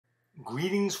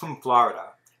Greetings from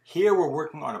Florida. Here we're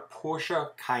working on a Porsche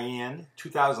Cayenne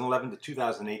 2011 to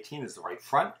 2018 is the right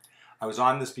front. I was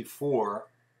on this before,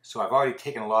 so I've already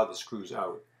taken a lot of the screws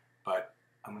out, but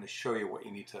I'm going to show you what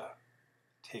you need to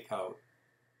take out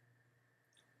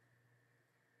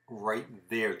right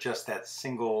there, just that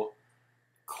single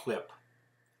clip.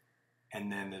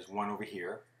 And then there's one over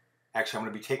here. Actually, I'm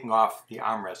going to be taking off the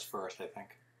armrest first, I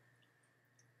think.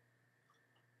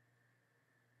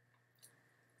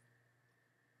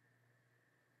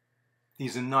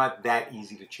 These are not that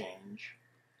easy to change.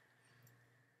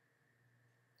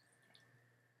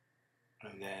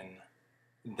 And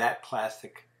then that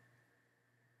plastic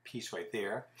piece right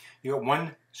there. You got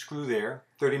one screw there,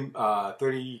 30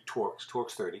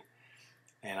 Torx 30.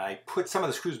 And I put some of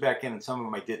the screws back in and some of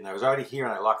them I didn't. I was already here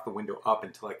and I locked the window up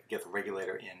until I could get the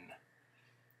regulator in.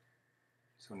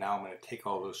 So now I'm going to take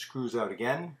all those screws out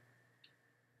again.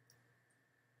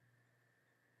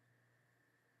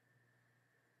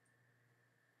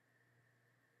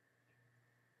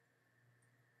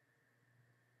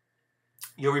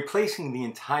 You're replacing the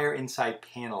entire inside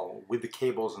panel with the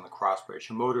cables and the crossbars.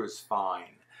 Your motor is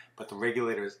fine, but the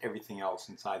regulator is everything else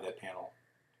inside that panel.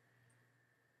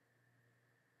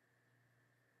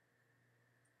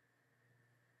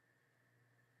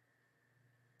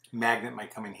 Magnet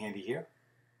might come in handy here.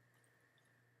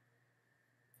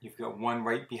 You've got one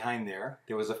right behind there.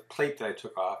 There was a plate that I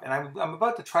took off, and I'm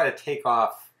about to try to take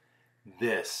off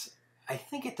this. I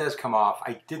think it does come off.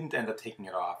 I didn't end up taking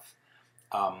it off.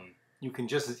 You can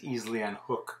just as easily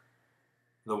unhook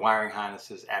the wiring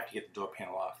harnesses after you get the door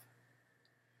panel off.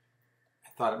 I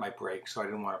thought it might break, so I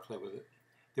didn't want to play with it.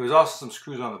 There was also some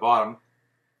screws on the bottom.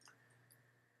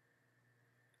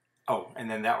 Oh, and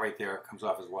then that right there comes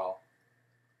off as well.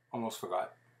 Almost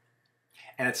forgot.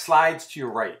 And it slides to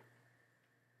your right.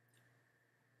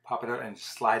 Pop it out and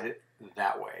slide it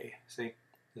that way. See?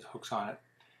 There's hooks on it.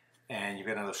 And you've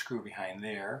got another screw behind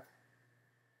there.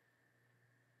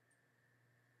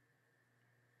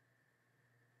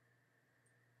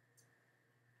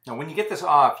 Now when you get this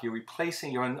off, you're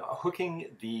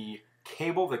unhooking the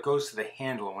cable that goes to the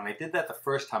handle. And when I did that the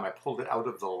first time, I pulled it out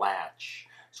of the latch.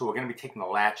 So we're going to be taking the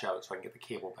latch out so I can get the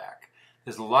cable back.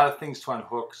 There's a lot of things to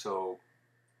unhook, so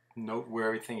note where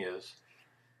everything is.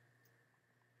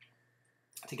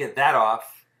 To get that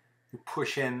off, you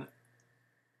push in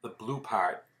the blue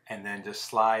part and then just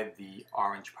slide the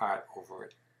orange part over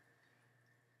it.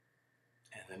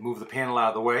 And then move the panel out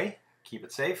of the way, keep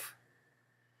it safe.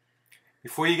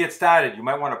 Before you get started, you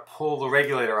might want to pull the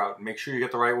regulator out and make sure you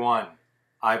get the right one.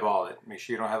 Eyeball it. Make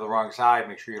sure you don't have the wrong side.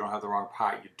 Make sure you don't have the wrong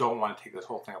part. You don't want to take this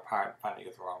whole thing apart and find out you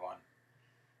get the wrong one.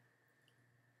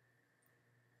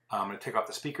 I'm going to take off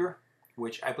the speaker,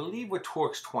 which I believe were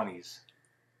Torx 20s.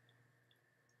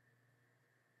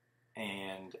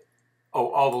 And, oh,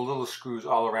 all the little screws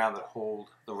all around that hold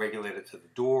the regulator to the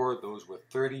door, those were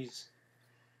 30s.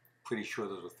 Pretty sure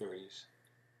those were 30s.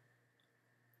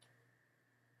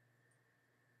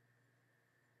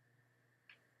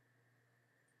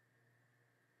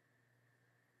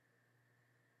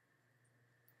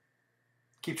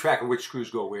 Keep track of which screws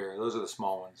go where. Those are the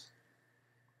small ones.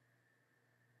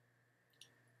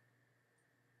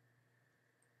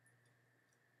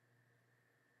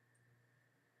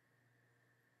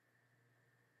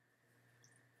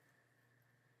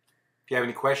 If you have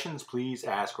any questions, please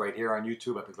ask right here on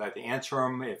YouTube. I'd be glad to answer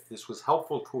them. If this was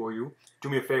helpful for you, do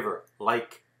me a favor,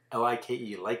 like,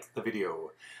 L-I-K-E, like the video.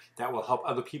 That will help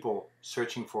other people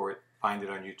searching for it find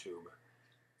it on YouTube.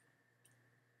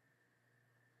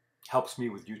 Helps me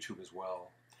with YouTube as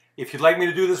well. If you'd like me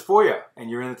to do this for you, and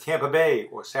you're in the Tampa Bay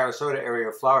or Sarasota area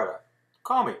of Florida,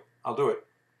 call me. I'll do it.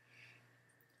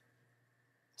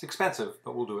 It's expensive,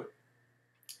 but we'll do it.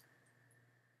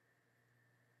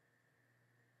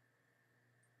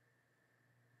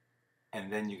 And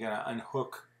then you're going to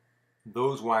unhook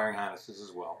those wiring harnesses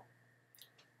as well.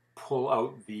 Pull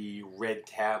out the red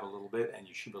tab a little bit, and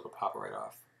you should be able to pop it right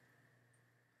off.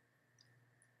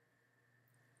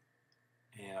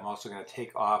 And I'm also going to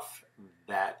take off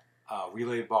that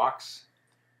relay box.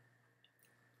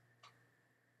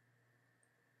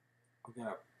 We're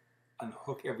going to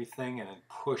unhook everything and then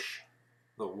push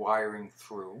the wiring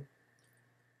through.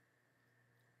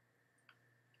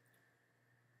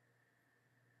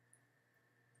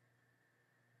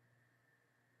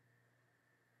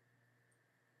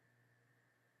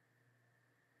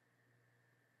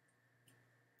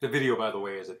 The video, by the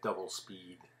way, is at double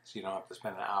speed, so you don't have to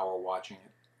spend an hour watching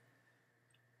it.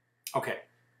 Okay,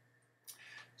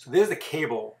 so there's the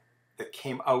cable that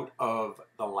came out of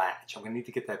the latch. I'm going to need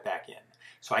to get that back in.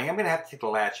 So I am going to have to take the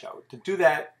latch out. To do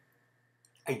that,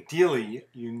 ideally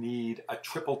you need a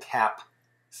triple tap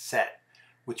set,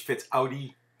 which fits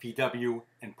Audi, VW,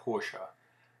 and Porsche.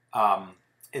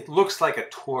 It looks like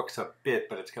it torques a bit,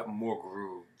 but it's got more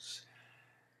grooves.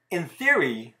 In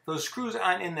theory, those screws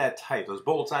aren't in that tight. Those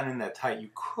bolts aren't in that tight. You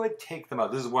could take them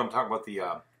out. This is what I'm talking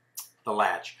about, the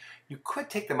latch. You could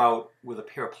take them out with a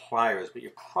pair of pliers, but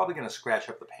you're probably going to scratch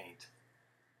up the paint.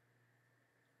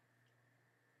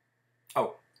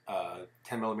 Oh,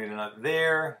 10 millimeter nut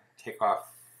there. Take off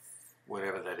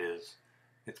whatever that is.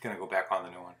 It's going to go back on the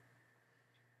new one.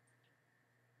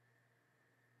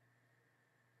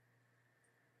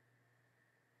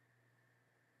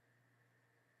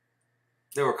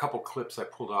 There were a couple clips I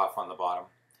pulled off on the bottom.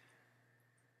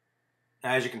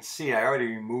 Now, as you can see, I already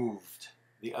removed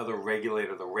the other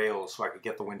regulator, the rails, so I could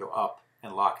get the window up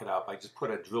and lock it up. I just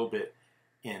put a drill bit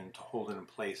in to hold it in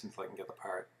place until I can get the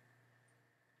part.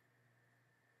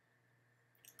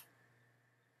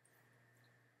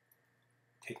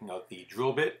 Taking out the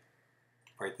drill bit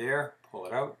right there, pull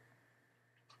it out,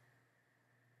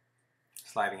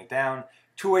 sliding it down.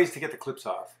 Two ways to get the clips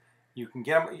off. You can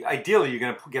get them, ideally you're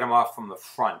going to get them off from the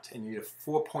front, and you need a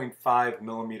 4.5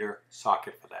 millimeter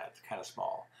socket for that. It's kind of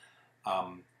small.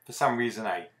 For some reason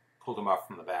I pulled them off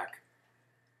from the back,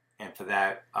 and for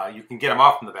that you can get them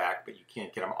off from the back, but you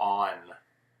can't get them on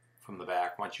from the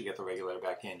back. Once you get the regulator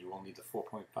back in, you will need the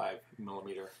 4.5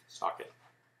 millimeter socket.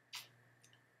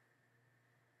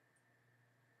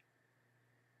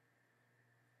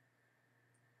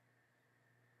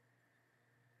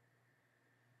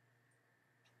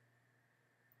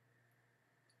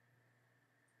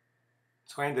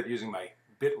 So I ended up using my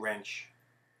bit wrench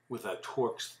with a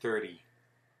Torx 30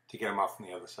 to get them off from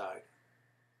the other side.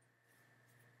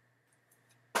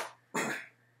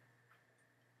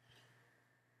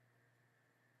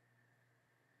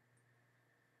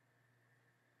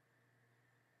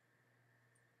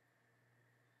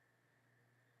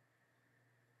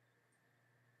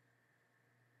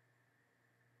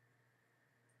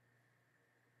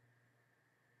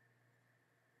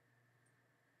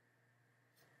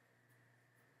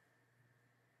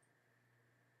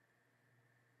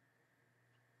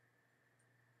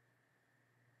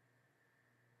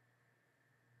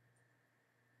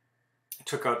 I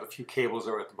took out a few cables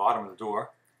that were at the bottom of the door.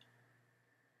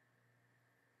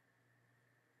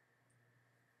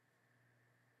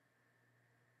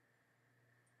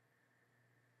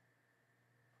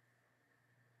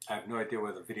 I have no idea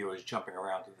where the video is jumping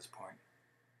around at this point.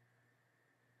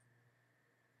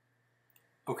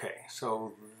 Okay,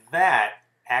 so that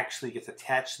actually gets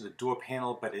attached to the door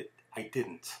panel, but I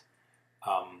didn't.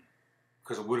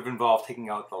 Because it would have involved taking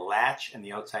out the latch and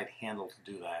the outside handle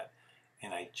to do that.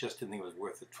 And I just didn't think it was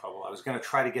worth the trouble. I was going to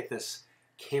try to get this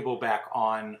cable back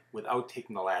on without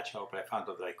taking the latch out, but I found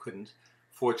out that I couldn't.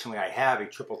 Fortunately, I have a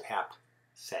triple tap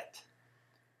set.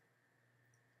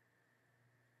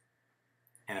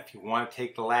 And if you want to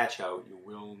take the latch out, you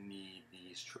will need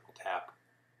these triple tap.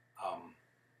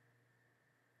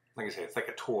 Like I say, it's like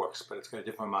a Torx, but it's got a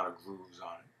different amount of grooves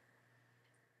on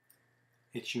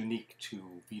it. It's unique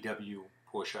to VW,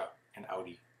 Porsche, and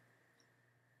Audi.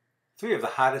 Three of the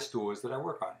hottest doors that I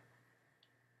work on.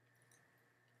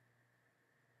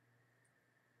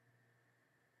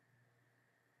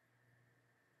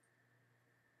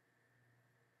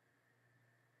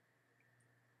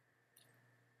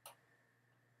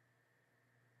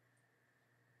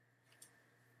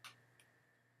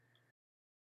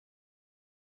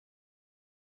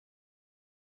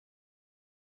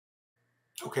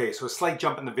 Okay, so a slight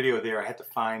jump in the video there. I had to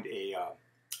find a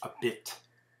bit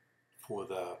for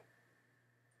the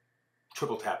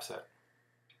triple tap set.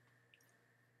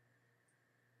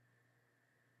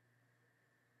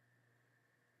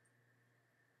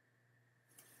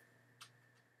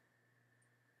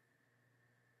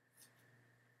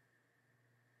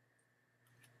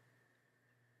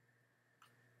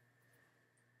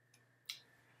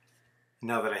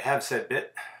 Now that I have said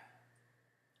bit,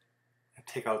 I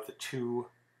take out the two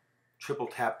triple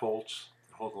tap bolts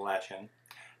that hold the latch in,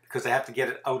 because I have to get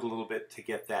it out a little bit to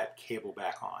get that cable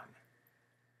back on.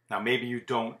 Now maybe you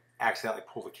don't accidentally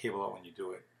pull the cable out when you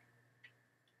do it.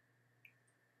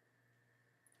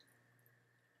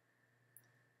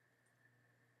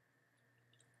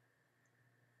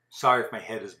 Sorry if my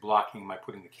head is blocking my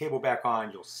putting the cable back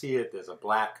on. You'll see it. There's a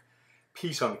black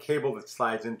piece on the cable that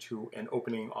slides into an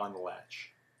opening on the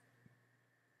latch.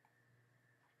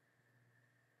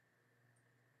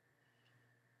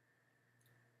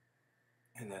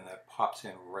 And then that pops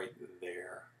in right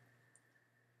there.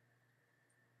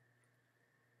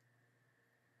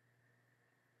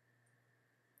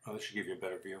 Oh, this should give you a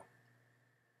better view.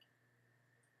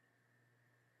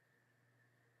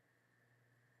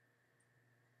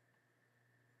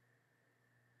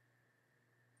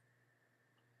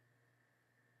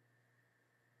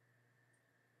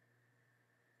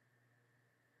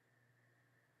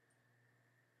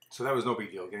 So that was no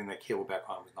big deal. Getting that cable back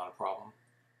on was not a problem.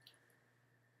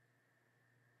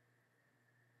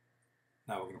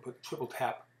 Now we're going to put the triple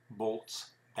tap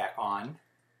bolts back on.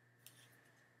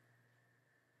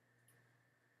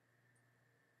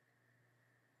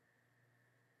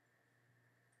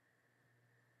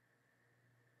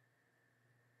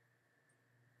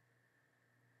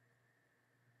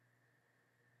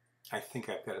 I think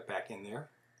I've got it back in there.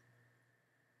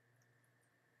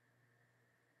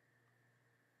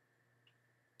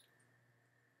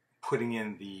 Putting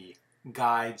in the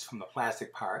guides from the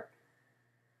plastic part.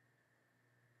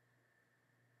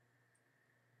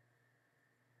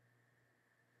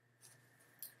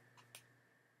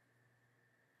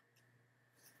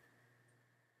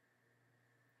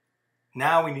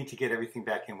 Now we need to get everything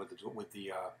back in with the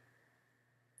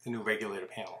new regulator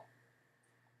panel.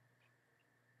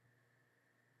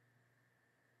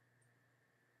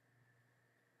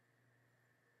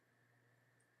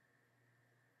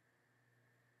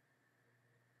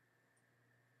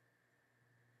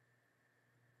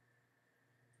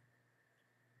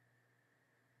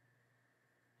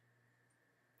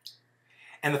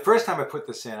 And the first time I put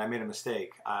this in, I made a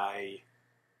mistake. I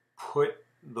put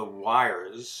the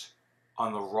wires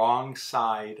on the wrong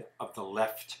side of the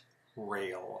left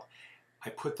rail.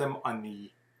 I put them on the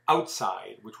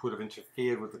outside, which would have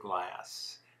interfered with the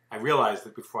glass. I realized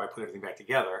that before I put everything back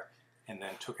together, and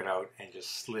then took it out and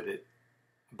just slid it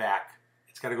back.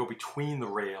 It's got to go between the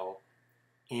rail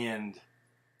and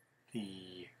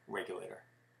the regulator,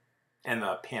 and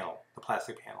the panel, the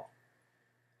plastic panel.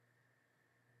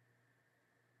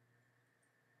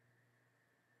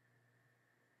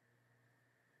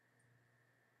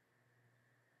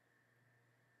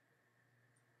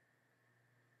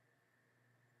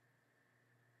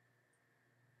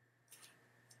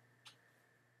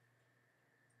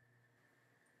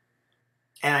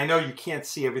 And I know you can't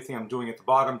see everything I'm doing at the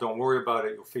bottom. Don't worry about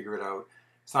it. You'll figure it out.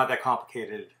 It's not that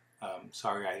complicated.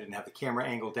 Sorry, I didn't have the camera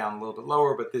angled down a little bit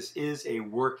lower, but this is a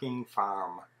working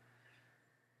farm.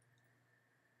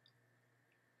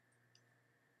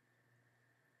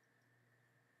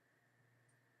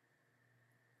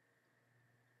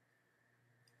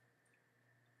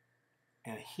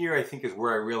 And here I think is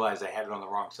where I realized I had it on the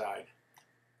wrong side.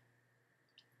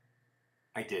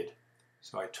 I did.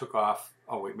 So I took off,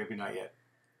 oh wait, maybe not yet.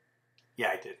 Yeah,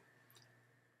 I did.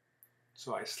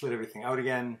 So I slid everything out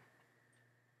again.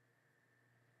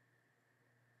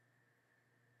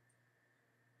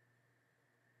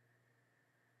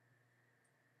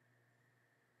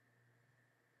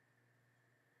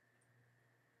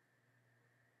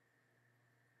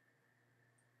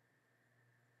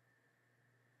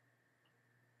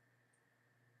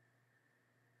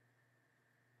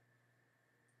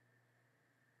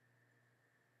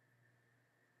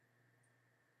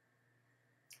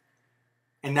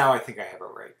 And now I think I have it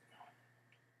right.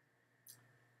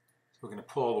 So we're going to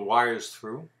pull all the wires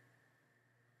through.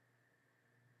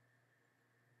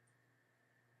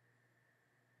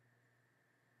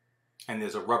 And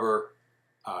there's a rubber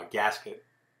gasket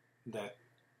that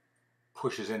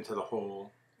pushes into the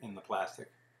hole in the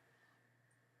plastic.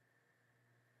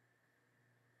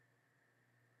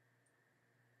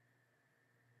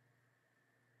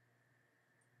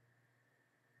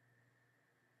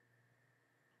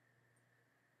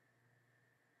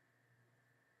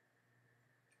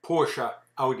 Porsche,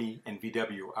 Audi, and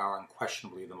VW are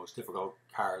unquestionably the most difficult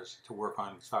cars to work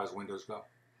on as far as windows go.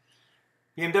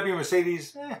 BMW and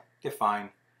Mercedes, they're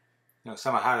fine. You know,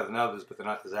 some are harder than others, but they're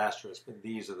not disastrous. But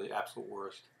these are the absolute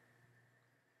worst.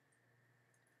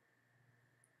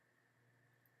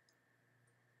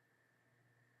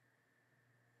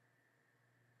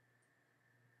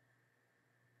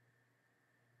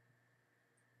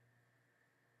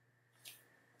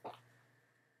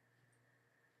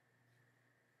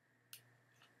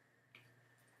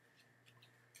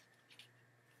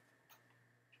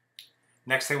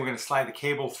 Next thing, we're going to slide the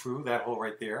cable through that hole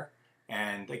right there.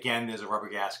 And again, there's a rubber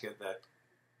gasket that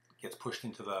gets pushed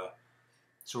into the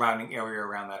surrounding area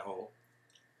around that hole.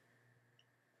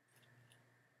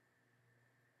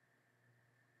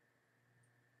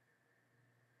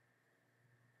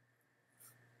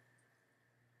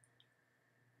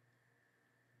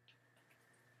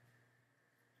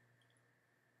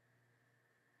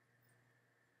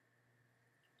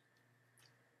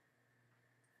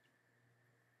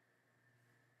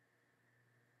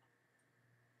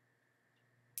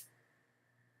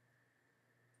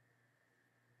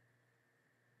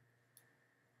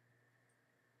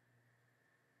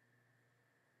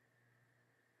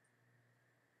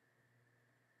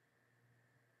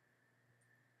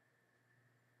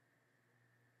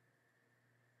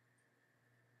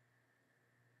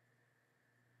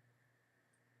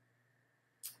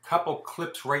 couple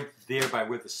clips right there by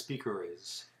where the speaker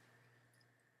is.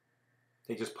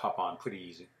 They just pop on pretty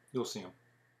easy. You'll see them.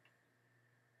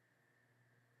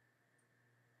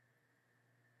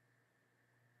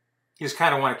 You just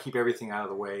kind of want to keep everything out of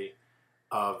the way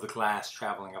of the glass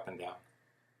traveling up and down.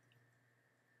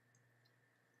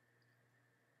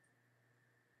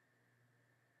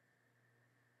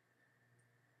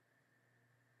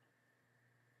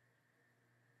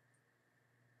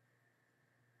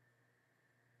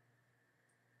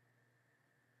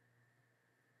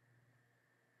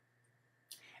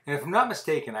 And if I'm not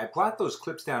mistaken, I brought those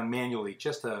clips down manually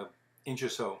just an inch or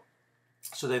so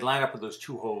they line up with those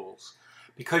two holes.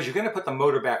 Because you're going to put the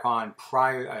motor back on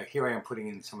prior, here I am putting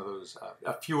in some of those,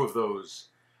 a few of those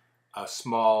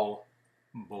small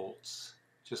bolts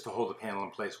just to hold the panel in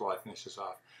place while I finish this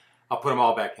off. I'll put them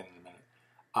all back in a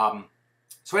minute.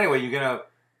 So anyway, you're going to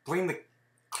bring the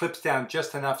clips down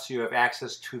just enough so you have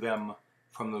access to them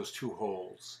from those two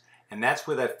holes. And that's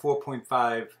where that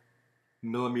 4.5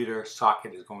 millimeter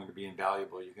socket is going to be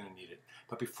invaluable. You're going to need it.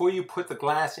 But before you put the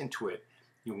glass into it,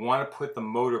 you want to put the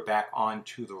motor back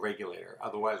onto the regulator.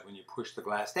 Otherwise, when you push the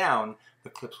glass down, the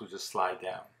clips will just slide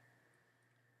down.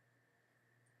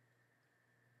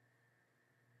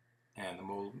 And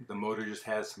the motor just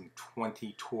has some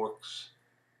 20 Torx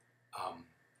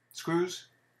screws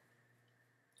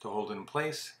to hold it in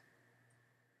place.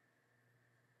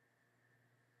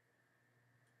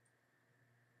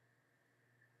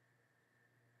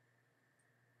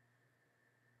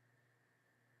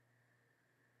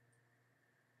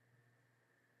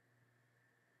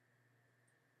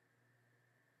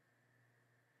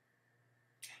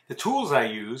 The tools I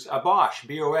use are Bosch,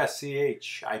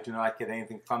 B-O-S-C-H. I do not get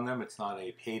anything from them. It's not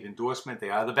a paid endorsement. They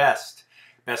are the best.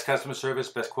 Best customer service,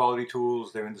 best quality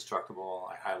tools. They're indestructible.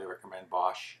 I highly recommend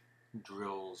Bosch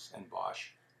drills and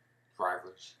Bosch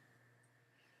drivers.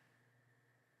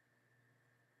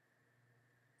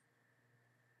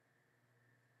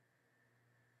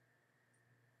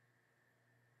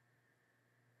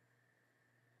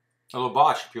 Hello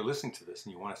Bosch, if you're listening to this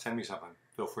and you want to send me something,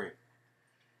 feel free.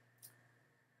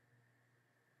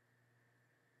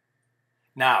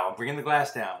 Now, I'm bringing the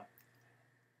glass down.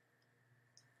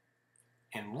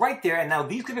 And right there, and now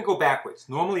these are going to go backwards.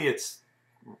 Normally it's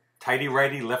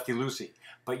tighty-righty, lefty-loosey,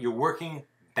 but you're working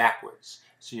backwards.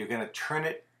 So you're going to turn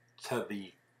it to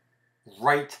the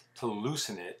right to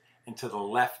loosen it and to the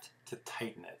left to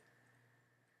tighten it.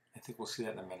 I think we'll see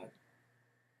that in a minute.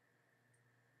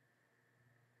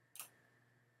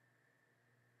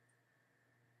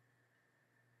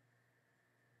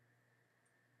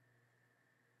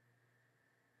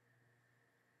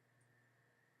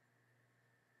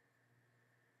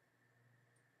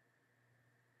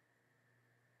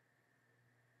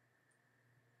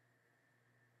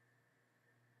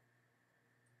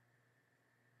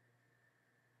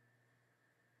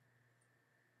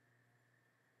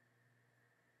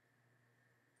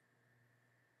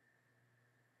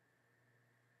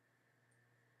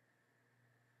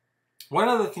 One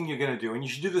other thing you're going to do, and you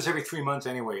should do this every 3 months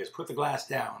anyway, is put the glass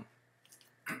down.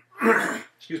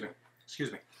 Excuse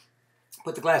me.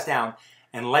 Put the glass down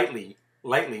and lightly,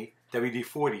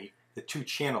 WD-40, the two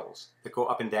channels that go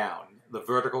up and down, the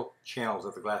vertical channels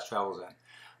that the glass travels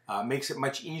in. Makes it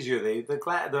much easier.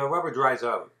 The rubber dries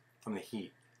out from the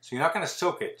heat. So you're not going to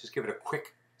soak it. Just give it a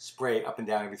quick spray up and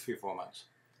down every 3 or 4 months.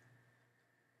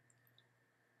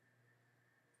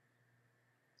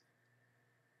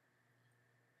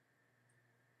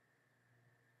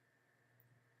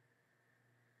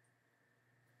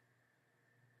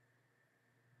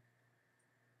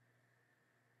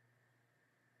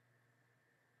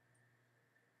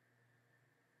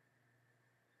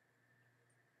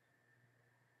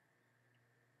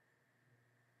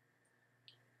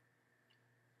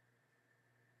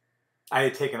 I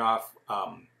had taken off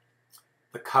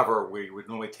the cover where you would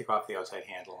normally take off the outside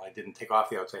handle. I didn't take off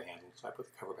the outside handle, so I put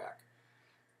the cover back.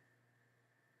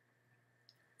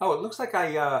 Oh, it looks like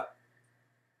I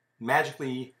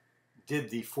magically did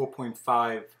the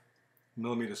 4.5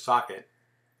 millimeter socket.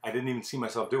 I didn't even see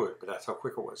myself do it, but that's how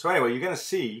quick it was. So anyway, you're going to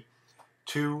see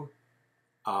two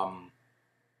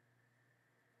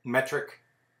metric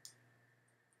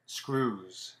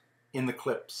screws in the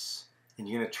clips, and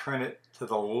you're going to turn it to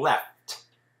the left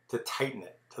to tighten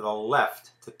it, to the left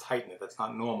to tighten it. That's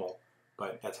not normal,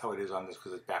 but that's how it is on this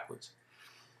because it's backwards.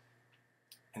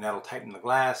 And that'll tighten the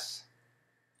glass,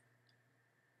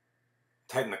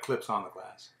 tighten the clips on the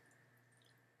glass.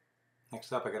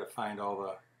 Next up, I got to find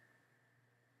all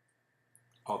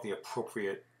the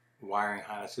appropriate wiring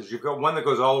harnesses. You've got one that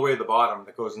goes all the way to the bottom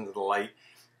that goes into the light.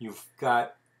 You've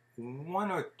got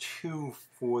one or two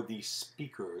for the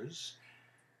speakers.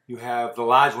 You have the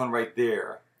large one right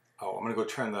there. Oh, I'm going to go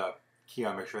turn the key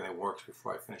on, make sure everything works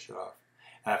before I finish it off.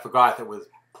 And I forgot that with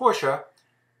Porsche,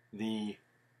 the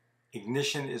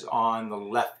ignition is on the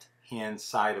left-hand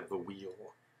side of the wheel,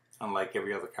 unlike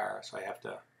every other car. So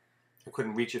I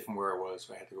couldn't reach it from where I was,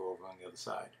 so I had to go over on the other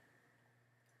side.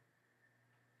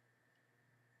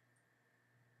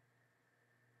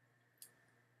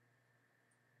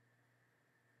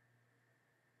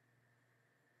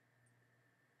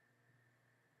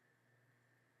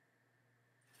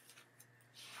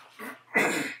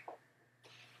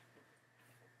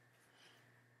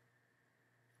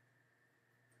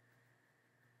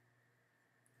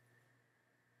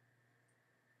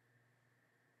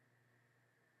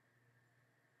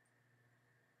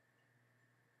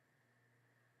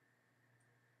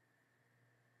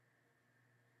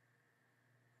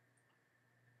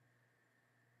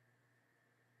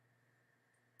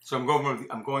 So I'm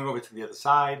going over to the other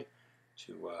side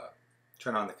to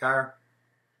turn on the car.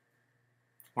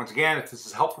 Once again, if this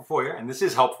is helpful for you, and this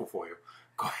is helpful for you,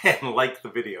 go ahead and like the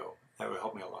video. That would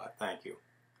help me a lot. Thank you.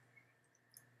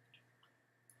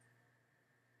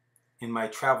 In my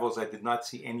travels, I did not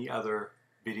see any other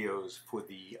videos for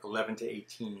the 11 to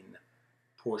 18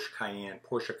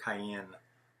 Porsche Cayenne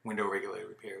window regulator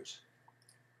repairs.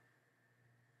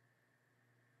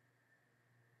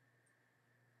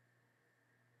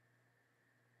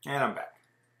 And I'm back.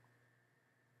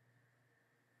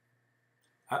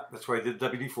 That's where I did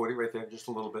WD-40 right there, just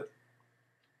a little bit.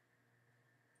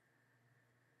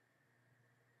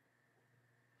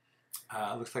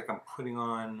 Looks like I'm putting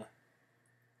on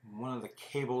one of the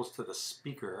cables to the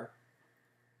speaker.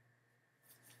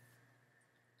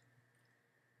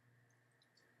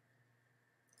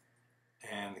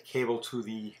 And the cable to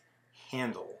the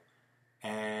handle.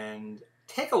 And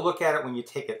take a look at it when you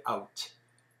take it out,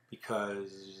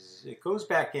 because it goes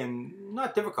back in,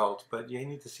 not difficult, but you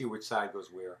need to see which side goes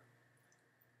where.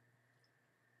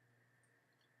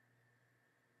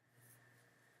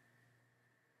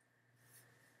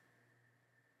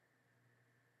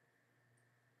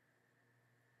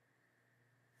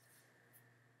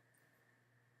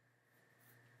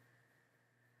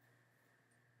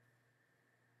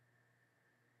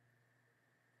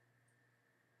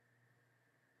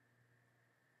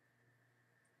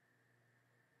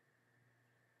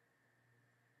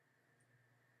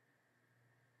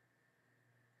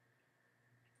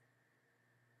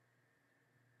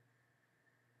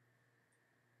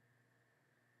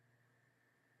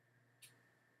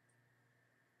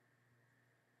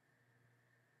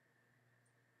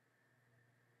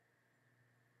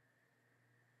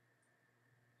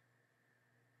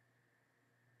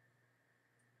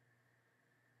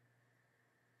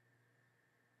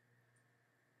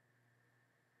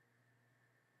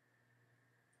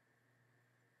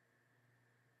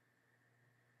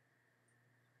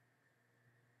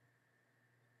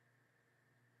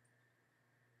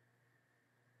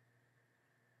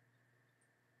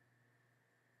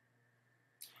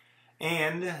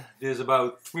 And there's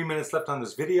about 3 minutes left on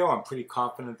this video. I'm pretty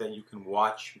confident that you can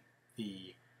watch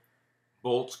the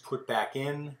bolts put back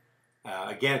in.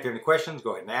 Again, if you have any questions,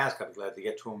 go ahead and ask. I'll be glad to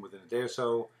get to them within a day or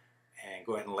so. And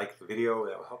go ahead and like the video.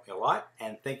 That will help me a lot.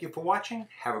 And thank you for watching.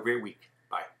 Have a great week.